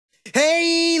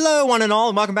Hello, one and all,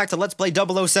 and welcome back to Let's Play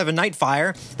 007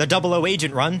 Nightfire, the 00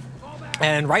 agent run.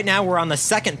 And right now we're on the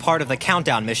second part of the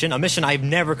countdown mission, a mission I've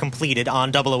never completed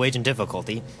on 00 agent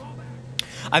difficulty.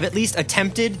 I've at least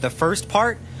attempted the first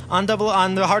part on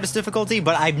the hardest difficulty,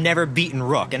 but I've never beaten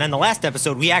Rook. And in the last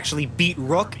episode, we actually beat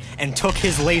Rook and took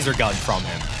his laser gun from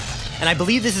him. And I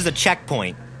believe this is a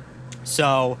checkpoint.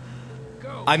 So,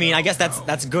 I mean, I guess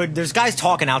that's good. There's guys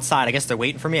talking outside. I guess they're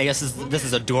waiting for me. I guess this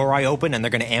is a door I open and they're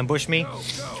gonna ambush me.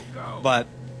 But,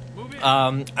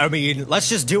 I mean, let's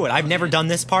just do it. I've never done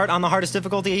this part on the hardest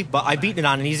difficulty, but I've beaten it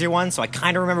on an easier one, so I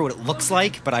kind of remember what it looks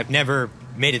like, but I've never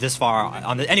made it this far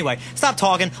on the... Anyway, stop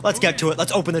talking. Let's get to it.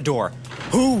 Let's open the door.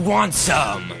 Who wants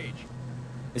some?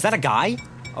 Is that a guy?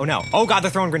 Oh, no. Oh, God,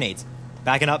 they're throwing grenades.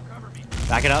 Back it up.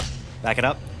 Back it up. Back it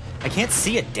up. I can't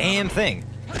see a damn thing.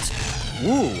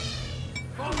 Woo.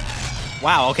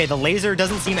 Wow, okay, the laser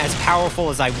doesn't seem as powerful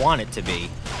as I want it to be.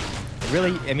 It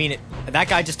really, I mean, that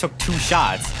guy just took 2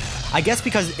 shots. I guess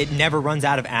because it never runs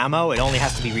out of ammo, it only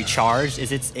has to be recharged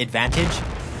is its advantage.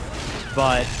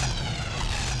 But,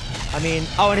 I mean,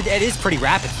 oh, and it is pretty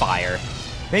rapid fire.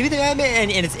 Maybe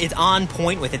and it's on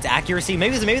point with its accuracy.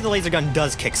 Maybe the laser gun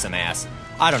does kick some ass.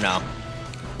 I don't know.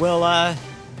 Well,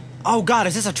 oh God,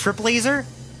 is this a trip laser?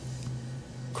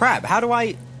 Crap, how do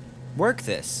I work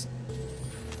this?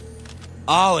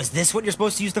 Oh, is this what you're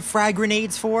supposed to use the frag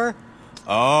grenades for?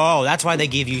 Oh, that's why they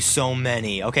give you so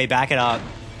many. Okay, back it up.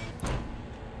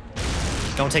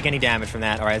 Don't take any damage from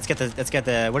that. All right, let's get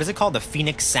the what is it called? The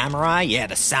Phoenix Samurai? Yeah,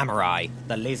 the Samurai.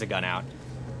 The laser gun out.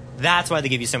 That's why they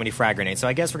give you so many frag grenades. So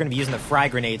I guess we're gonna be using the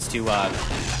frag grenades to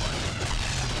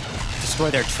destroy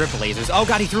their trip lasers. Oh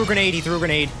God, he threw a grenade. He threw a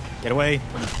grenade. Get away.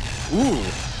 Ooh,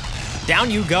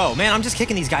 down you go, man. I'm just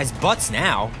kicking these guys' butts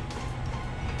now.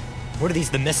 What are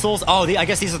these, the missiles? Oh, I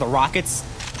guess these are the rockets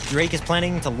Drake is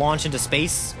planning to launch into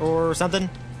space or something.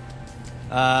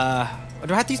 Do I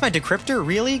have to use my decryptor?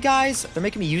 Really, guys? They're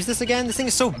making me use this again? This thing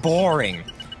is so boring.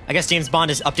 I guess James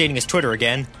Bond is updating his Twitter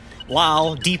again.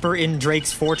 Lol, deeper in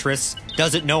Drake's fortress.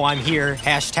 Doesn't know I'm here.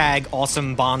 Hashtag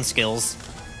awesome Bond skills.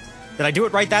 Did I do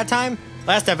it right that time?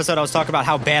 Last episode I was talking about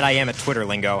how bad I am at Twitter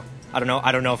lingo. I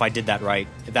don't know if I did that right.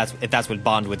 If that's what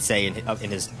Bond would say in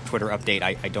his Twitter update.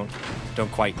 I don't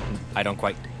quite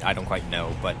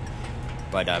know. But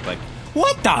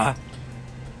what the?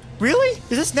 Really?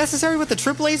 Is this necessary with the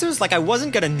trip lasers? Like I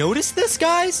wasn't gonna notice this,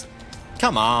 guys?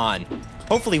 Come on.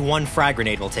 Hopefully one frag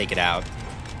grenade will take it out.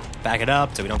 Back it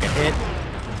up so we don't get hit.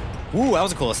 Ooh, that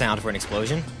was a cool sound for an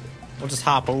explosion. We'll just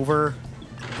hop over.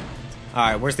 All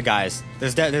right, where's the guys?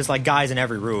 There's like guys in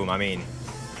every room. I mean,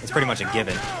 it's pretty much a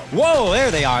given. Whoa,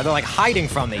 there they are. They're like hiding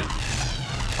from me.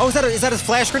 Oh, is that a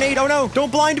flash grenade? Oh no,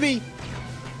 don't blind me.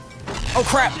 Oh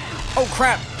crap. Oh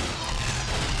crap.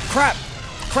 Crap.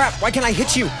 Crap. Why can't I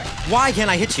hit you? Why can't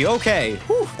I hit you? Okay.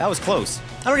 Whew, that was close.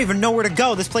 I don't even know where to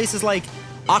go. This place is like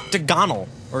octagonal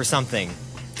or something.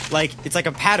 Like, it's like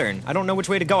a pattern. I don't know which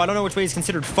way to go. I don't know which way is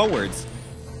considered forwards.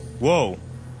 Whoa.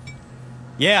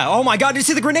 Yeah, oh my God, did you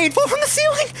see the grenade fall from the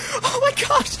ceiling? Oh my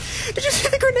gosh, did you see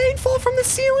the grenade fall from the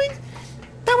ceiling?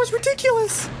 That was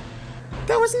ridiculous.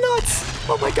 That was nuts.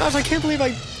 Oh my gosh, I can't believe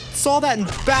I saw that and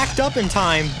backed up in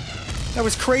time. That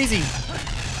was crazy.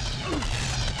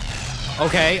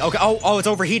 Okay, oh, it's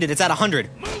overheated, it's at 100.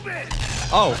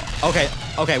 Oh,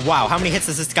 okay, wow, how many hits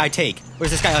does this guy take? What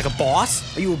is this guy, like a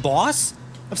boss? Are you a boss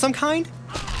of some kind?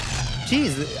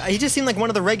 Jeez, he just seemed like one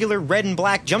of the regular red and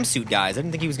black jumpsuit guys. I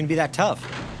didn't think he was gonna be that tough.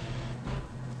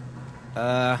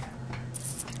 Oh,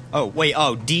 wait,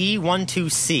 oh,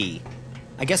 D12C.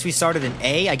 I guess we started in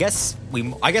A. I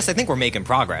think we're making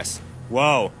progress.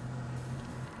 Whoa.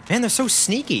 Man, they're so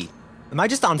sneaky. Am I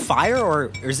just on fire,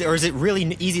 or is it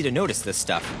really easy to notice this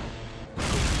stuff?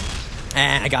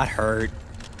 I got hurt.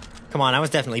 Come on, I was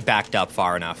definitely backed up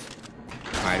far enough.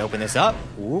 All right, open this up.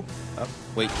 Whoop. Oh,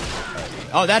 wait.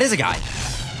 Oh, that is a guy.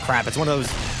 Crap, it's one of those...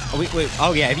 Oh, wait.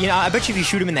 Oh, yeah, I bet you if you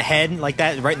shoot him in the head like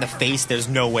that, right in the face, there's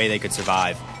no way they could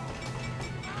survive.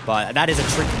 But that is a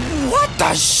trick. What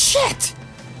the shit?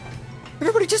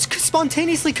 Everybody just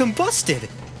spontaneously combusted.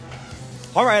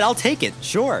 All right, I'll take it.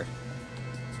 Sure.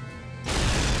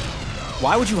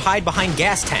 Why would you hide behind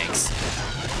gas tanks?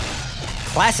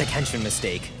 Classic henchman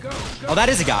mistake. Oh, that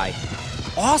is a guy.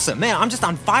 Awesome, man. I'm just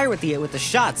on fire with the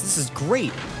shots. This is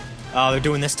great. Oh, they're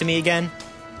doing this to me again.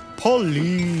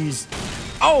 Police.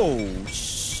 Oh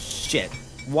shit.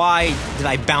 Why did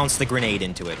I bounce the grenade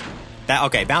into it?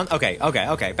 Okay.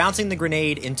 Bouncing the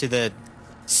grenade into the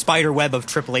spider web of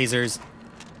trip lasers.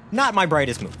 Not my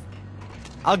brightest move.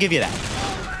 I'll give you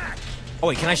that. Oh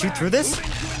wait, can I shoot through this?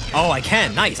 Oh, I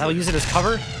can. Nice. I'll use it as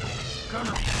cover.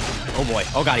 Oh boy.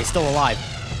 Oh god, he's still alive.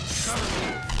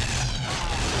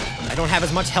 I don't have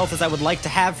as much health as I would like to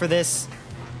have for this.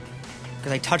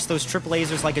 Because I touched those trip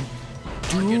lasers like a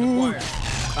dude.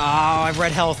 Oh, I've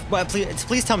red health. Well,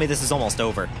 please tell me this is almost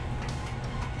over.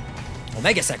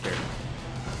 Omega Sector.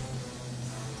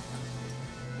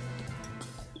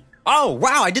 Oh,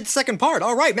 wow, I did the second part.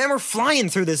 All right, man, we're flying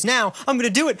through this now. I'm gonna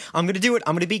do it. I'm gonna do it.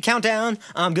 I'm gonna beat Countdown.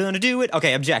 I'm gonna do it.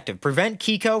 Okay, objective. Prevent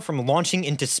Kiko from launching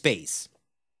into space.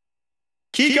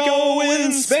 Kiko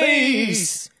in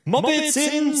space! Muppets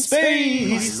in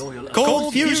space!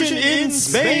 Cold fusion in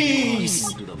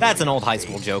space! That's an old high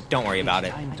school joke. Don't worry about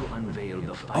it.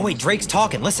 Oh, wait, Drake's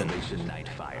talking. Listen.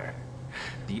 Nightfire.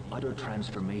 The utter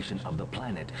transformation of the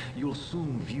planet you'll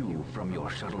soon view from your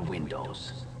shuttle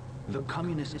windows. The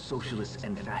communists, socialists,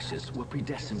 and fascists were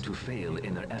predestined to fail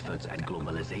in their efforts at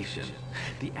globalization.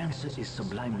 The answer is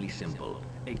sublimely simple.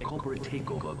 A corporate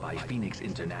takeover by Phoenix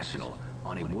International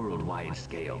on a worldwide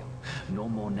scale. No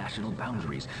more national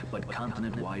boundaries, but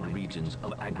continent-wide regions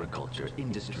of agriculture,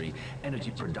 industry,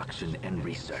 energy production, and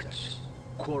research.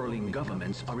 Quarreling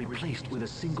governments are replaced with a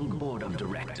single board of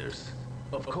directors.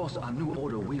 Of course, our new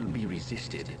order will be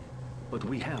resisted, but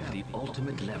we have the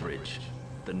ultimate leverage.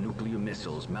 The nuclear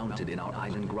missiles mounted in our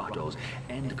island grottos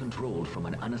and controlled from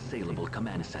an unassailable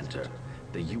command center,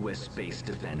 the U.S. Space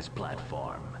Defense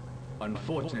Platform.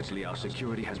 Unfortunately, our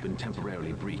security has been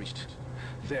temporarily breached.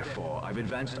 Therefore, I've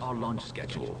advanced our launch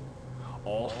schedule.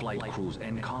 All flight crews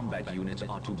and combat units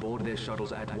are to board their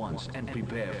shuttles at once and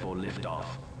prepare for liftoff.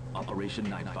 Operation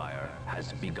Nightfire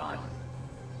has begun.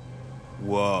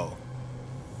 Whoa.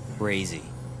 Crazy.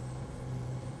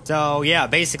 So, yeah,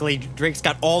 basically, Drake's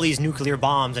got all these nuclear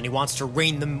bombs, and he wants to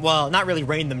rain them, well, not really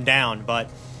rain them down, but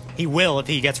he will if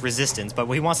he gets resistance, but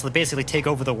he wants to basically take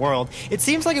over the world. It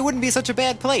seems like it wouldn't be such a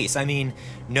bad place. I mean,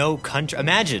 no country,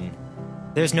 imagine,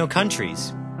 there's no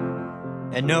countries,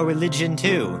 and no religion,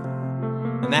 too.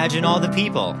 Imagine all the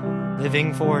people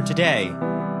living for today.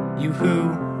 You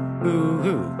who.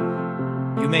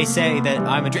 You may say that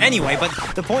I'm a... Anyway, but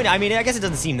the point, I mean, I guess it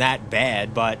doesn't seem that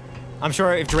bad, but I'm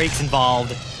sure if Drake's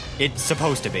involved, it's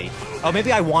supposed to be. Oh,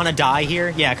 maybe I want to die here?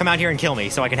 Yeah, come out here and kill me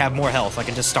so I can have more health. I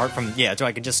can just start from... Yeah, so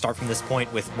I can just start from this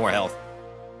point with more health.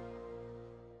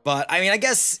 But, I mean, I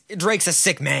guess Drake's a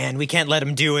sick man. We can't let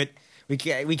him do it. We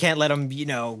can't let him, you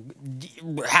know,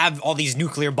 have all these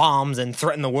nuclear bombs and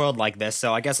threaten the world like this.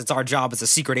 So I guess it's our job as a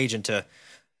secret agent to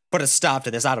put a stop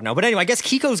to this. I don't know. But anyway, I guess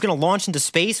Kiko's going to launch into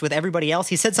space with everybody else.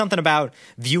 He said something about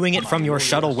viewing it from your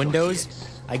shuttle windows.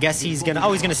 I guess he's going to...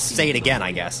 Oh, he's going to say it again,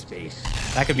 I guess.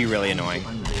 That could be really annoying.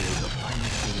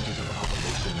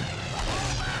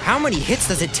 How many hits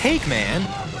does it take, man?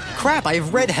 Crap, I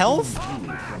have red health?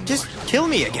 Just kill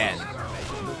me again.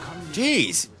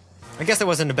 Jeez. I guess that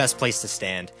wasn't the best place to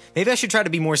stand. Maybe I should try to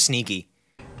be more sneaky.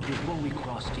 Before we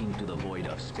cross into the void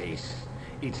of space,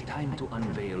 it's time to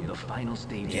unveil the final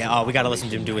stage. Yeah, oh, we gotta listen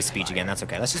to him do his speech again. That's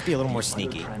okay. Let's just be a little more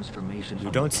sneaky.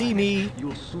 You don't see me.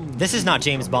 This is not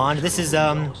James Bond. This is,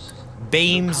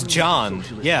 Bames John.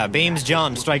 Yeah, Bames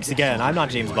John strikes again. I'm not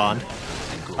James Bond.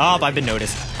 Oh, I've been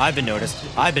noticed. I've been noticed.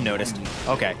 I've been noticed.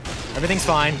 Okay. Everything's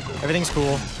fine. Everything's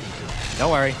cool.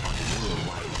 Don't worry.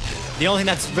 The only thing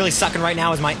that's really sucking right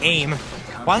now is my aim.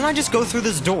 Why don't I just go through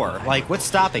this door? Like, what's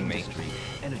stopping me?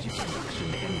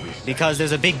 Because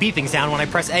there's a big beeping sound when I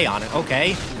press A on it.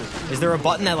 Okay. Is there a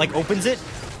button that, like, opens it?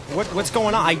 What's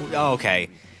going on? Okay.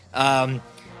 I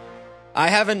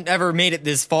haven't ever made it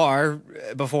this far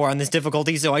before on this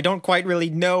difficulty, so I don't quite really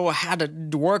know how to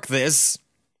work this.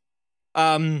 What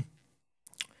I'm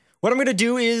gonna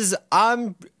do is,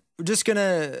 I'm just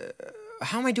gonna...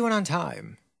 How am I doing on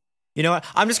time? You know what?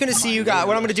 I'm just gonna see you guys.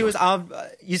 What I'm gonna do is,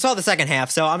 you saw the second half,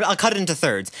 so I'll cut it into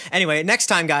thirds. Anyway, next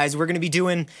time, guys, we're gonna be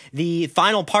doing the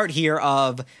final part here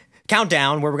of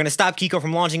Countdown, where we're gonna stop Kiko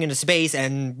from launching into space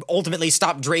and ultimately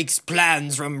stop Drake's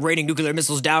plans from raining nuclear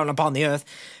missiles down upon the Earth.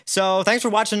 So, thanks for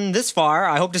watching this far.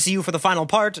 I hope to see you for the final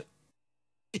part.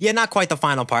 Yeah, not quite the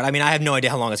final part. I mean, I have no idea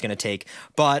how long it's gonna take.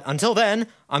 But until then,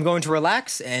 I'm going to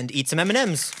relax and eat some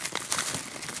M&Ms.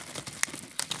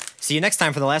 See you next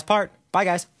time for the last part. Bye,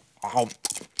 guys. Oh.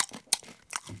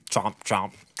 Chomp,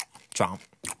 chomp, chomp,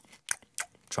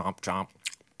 chomp, chomp.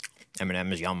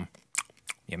 M&M is yum.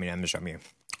 M&M is yummy.